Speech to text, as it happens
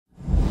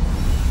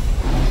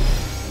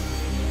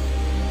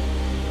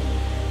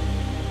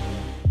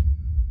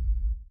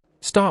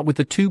Start with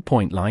the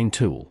 2-point line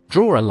tool.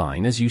 Draw a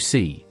line as you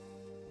see.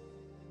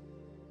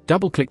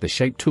 Double-click the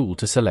Shape tool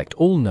to select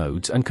all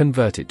nodes and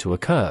convert it to a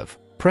curve.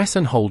 Press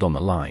and hold on the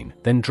line,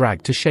 then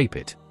drag to shape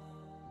it.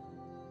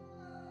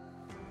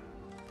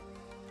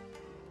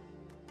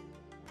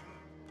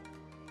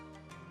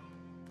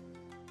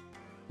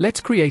 Let's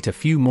create a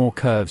few more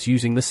curves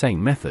using the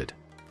same method.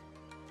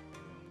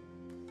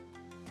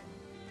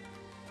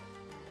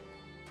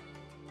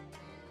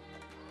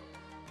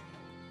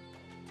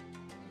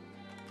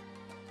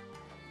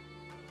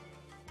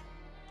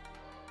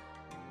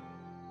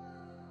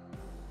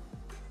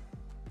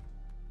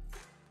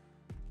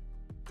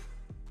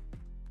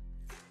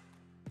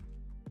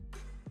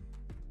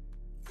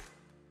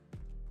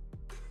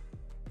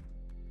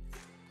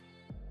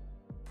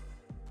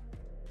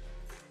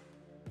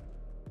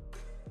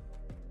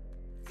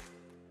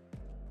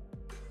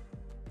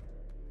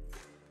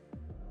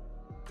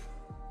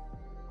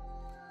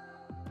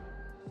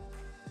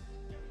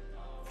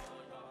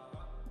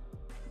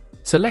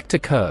 Select a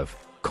curve,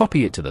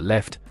 copy it to the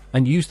left,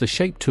 and use the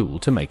Shape tool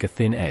to make a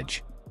thin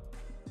edge.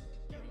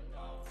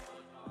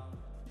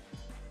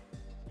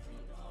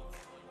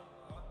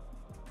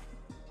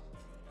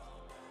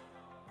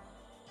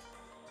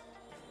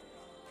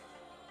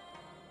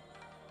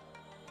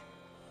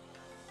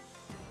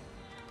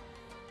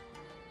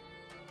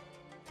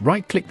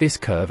 Right-click this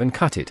curve and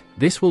cut it.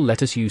 This will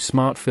let us use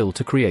Smart Fill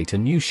to create a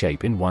new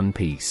shape in one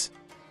piece.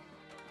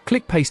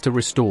 Click Paste to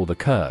restore the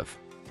curve.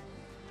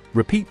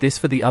 Repeat this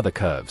for the other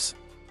curves.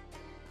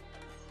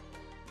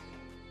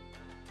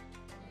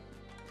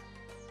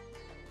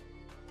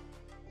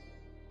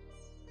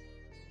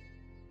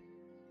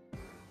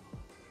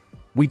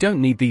 We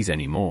don't need these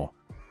anymore.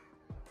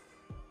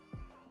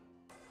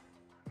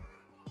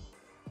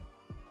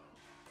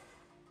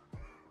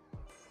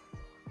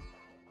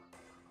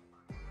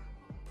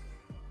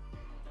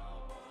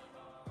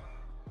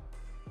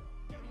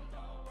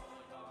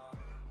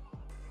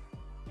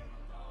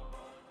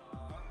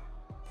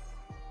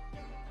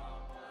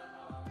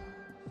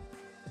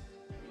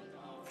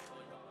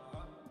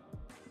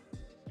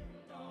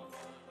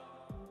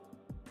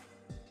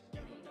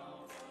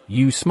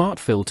 Use Smart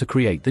Fill to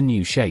create the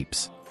new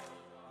shapes.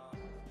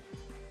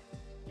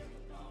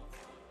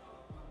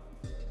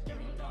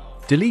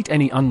 Delete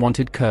any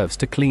unwanted curves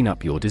to clean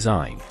up your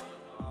design.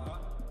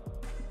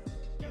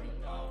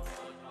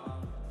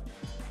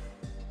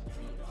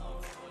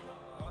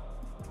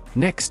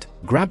 Next,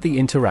 grab the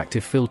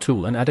Interactive Fill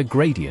tool and add a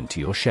gradient to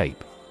your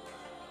shape.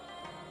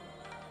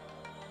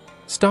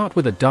 Start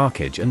with a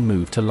dark edge and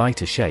move to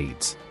lighter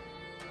shades.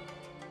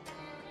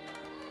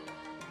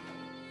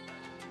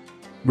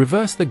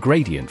 Reverse the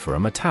gradient for a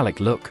metallic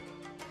look.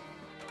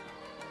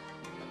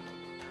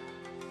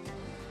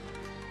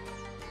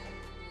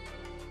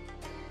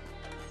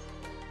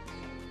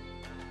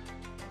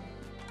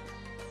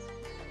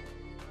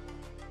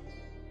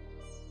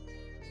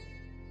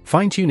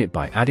 Fine-tune it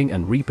by adding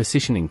and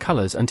repositioning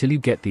colors until you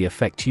get the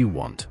effect you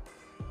want.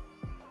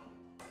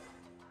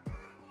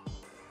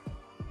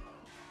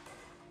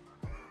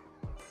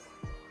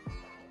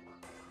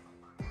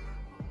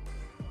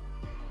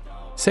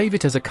 Save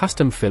it as a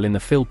custom fill in the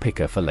fill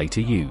picker for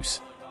later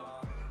use.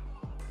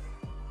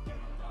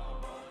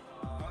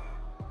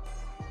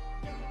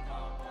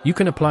 You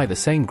can apply the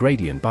same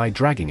gradient by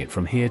dragging it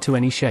from here to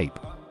any shape.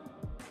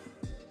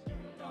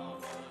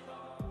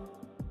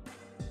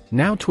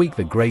 Now tweak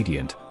the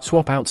gradient,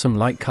 swap out some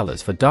light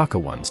colors for darker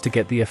ones to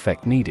get the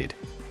effect needed.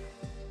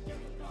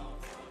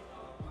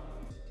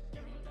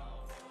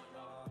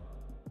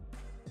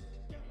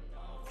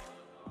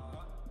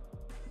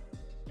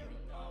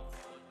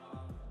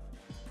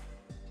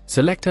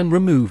 Select and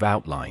remove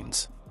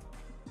outlines.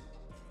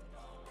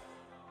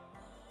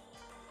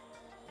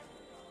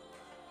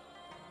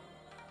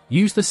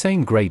 Use the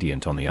same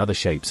gradient on the other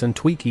shapes and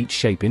tweak each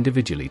shape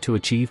individually to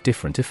achieve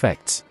different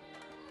effects.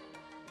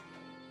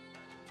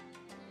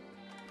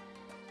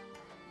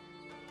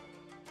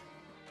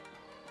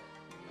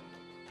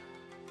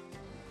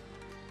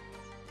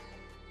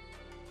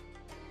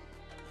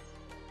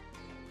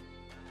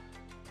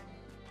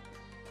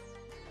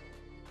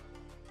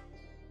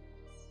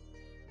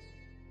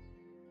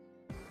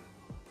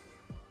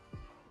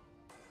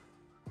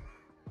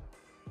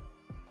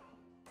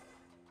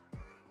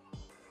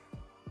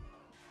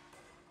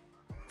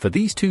 For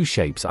these two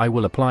shapes I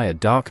will apply a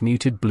dark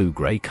muted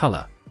blue-gray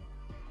color.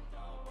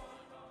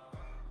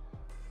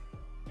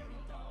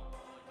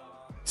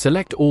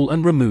 Select all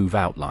and remove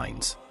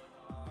outlines.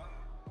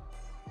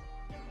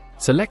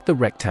 Select the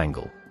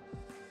rectangle.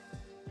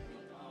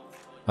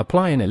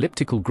 Apply an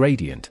elliptical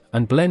gradient,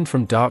 and blend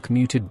from dark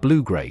muted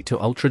blue-gray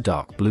to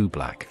ultra-dark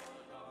blue-black.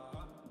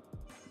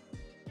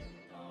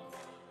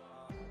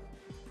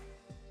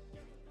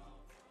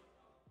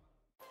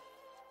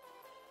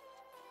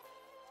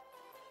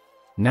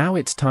 Now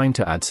it's time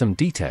to add some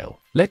detail.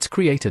 Let's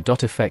create a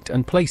dot effect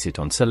and place it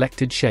on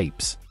selected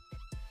shapes.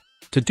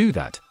 To do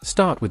that,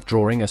 start with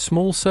drawing a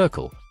small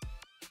circle.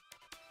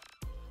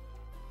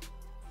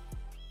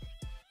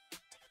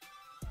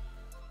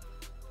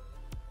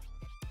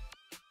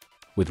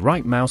 with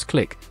right mouse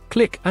click,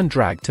 click and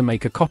drag to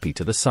make a copy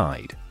to the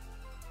side.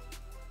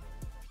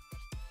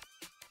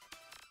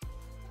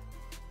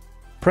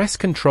 Press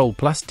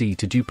Ctrl+D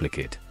to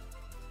duplicate.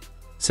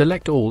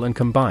 Select all and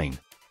combine.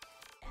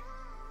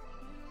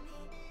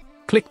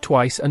 Click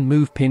twice and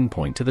move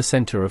pinpoint to the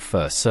center of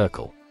first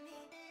circle.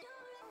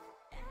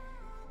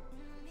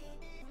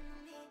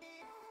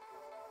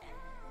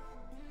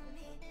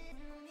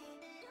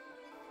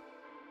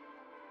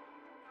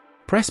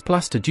 Press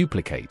plus to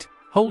duplicate,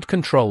 hold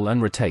Ctrl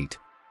and rotate.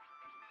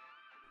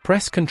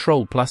 Press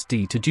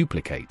Ctrl+D to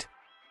duplicate.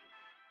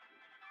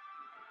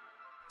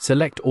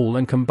 Select all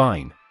and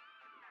combine.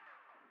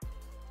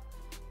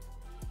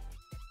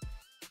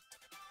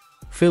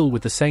 Fill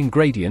with the same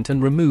gradient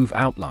and remove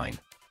outline.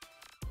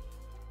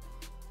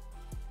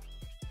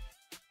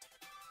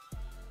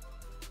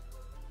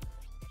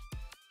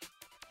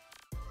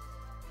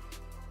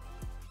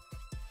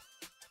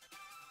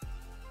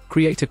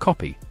 Create a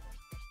copy.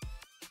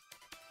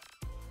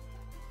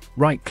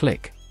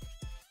 Right-click.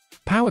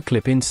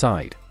 PowerClip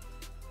inside.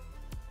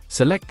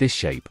 Select this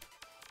shape.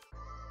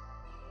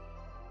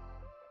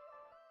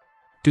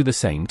 Do the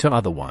same to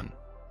other one.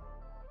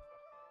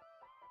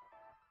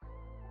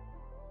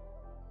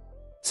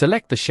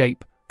 Select the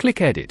shape,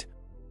 click Edit.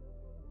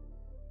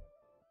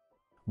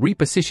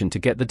 Reposition to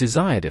get the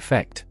desired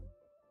effect.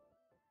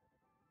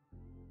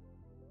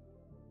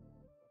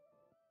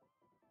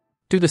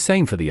 Do the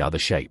same for the other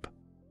shape.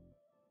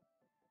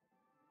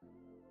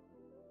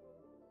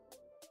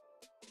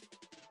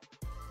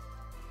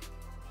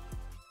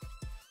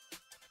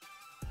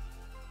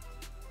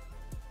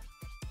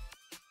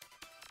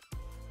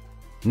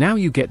 Now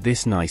you get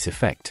this nice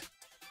effect.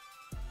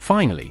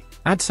 Finally,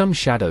 add some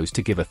shadows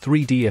to give a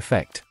 3D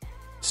effect.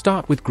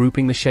 Start with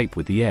grouping the shape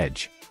with the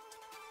edge.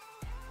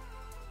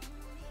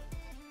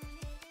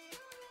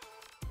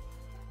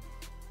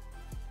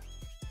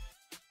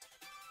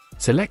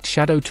 Select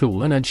Shadow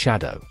tool and add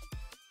shadow.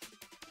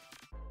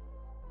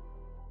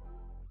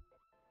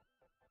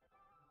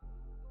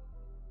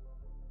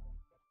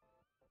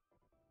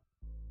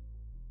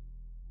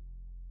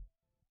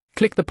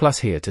 Click the plus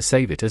here to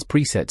save it as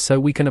preset so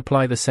we can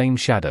apply the same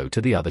shadow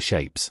to the other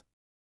shapes.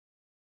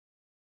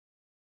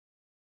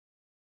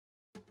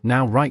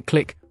 Now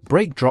right-click,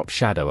 break drop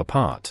shadow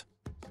apart.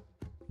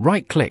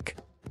 Right-click.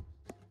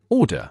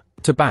 Order,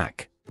 to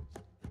back.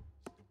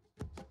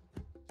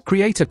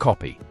 Create a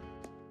copy.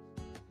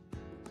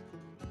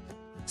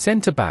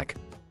 Send to back.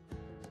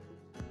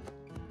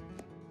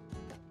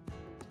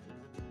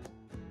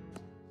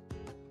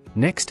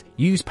 Next,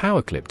 use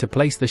PowerClip to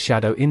place the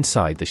shadow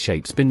inside the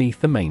shapes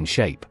beneath the main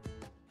shape.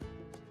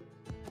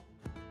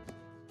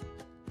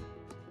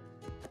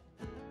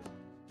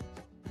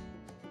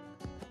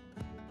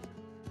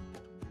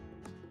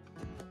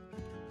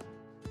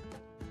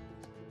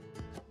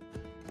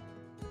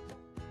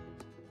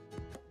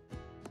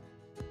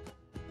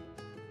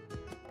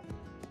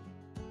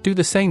 Do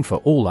the same for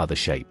all other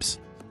shapes.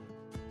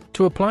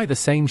 To apply the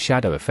same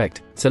shadow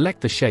effect,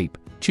 select the shape,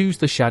 choose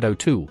the Shadow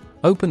tool,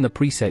 open the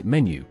preset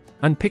menu,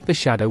 and pick the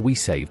shadow we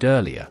saved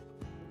earlier.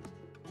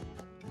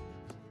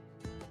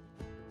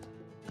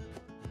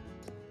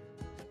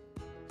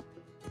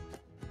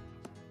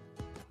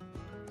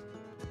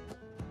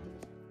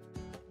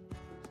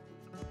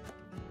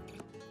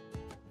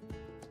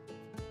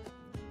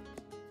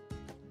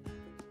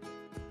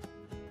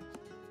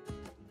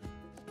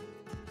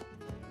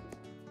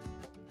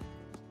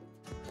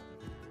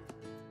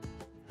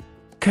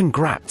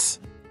 Congrats!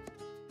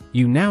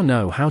 You now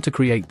know how to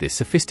create this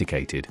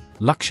sophisticated,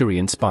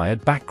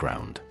 luxury-inspired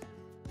background.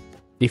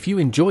 If you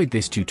enjoyed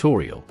this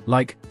tutorial,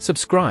 like,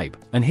 subscribe,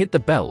 and hit the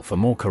bell for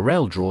more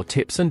CorelDraw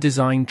tips and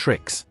design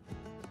tricks.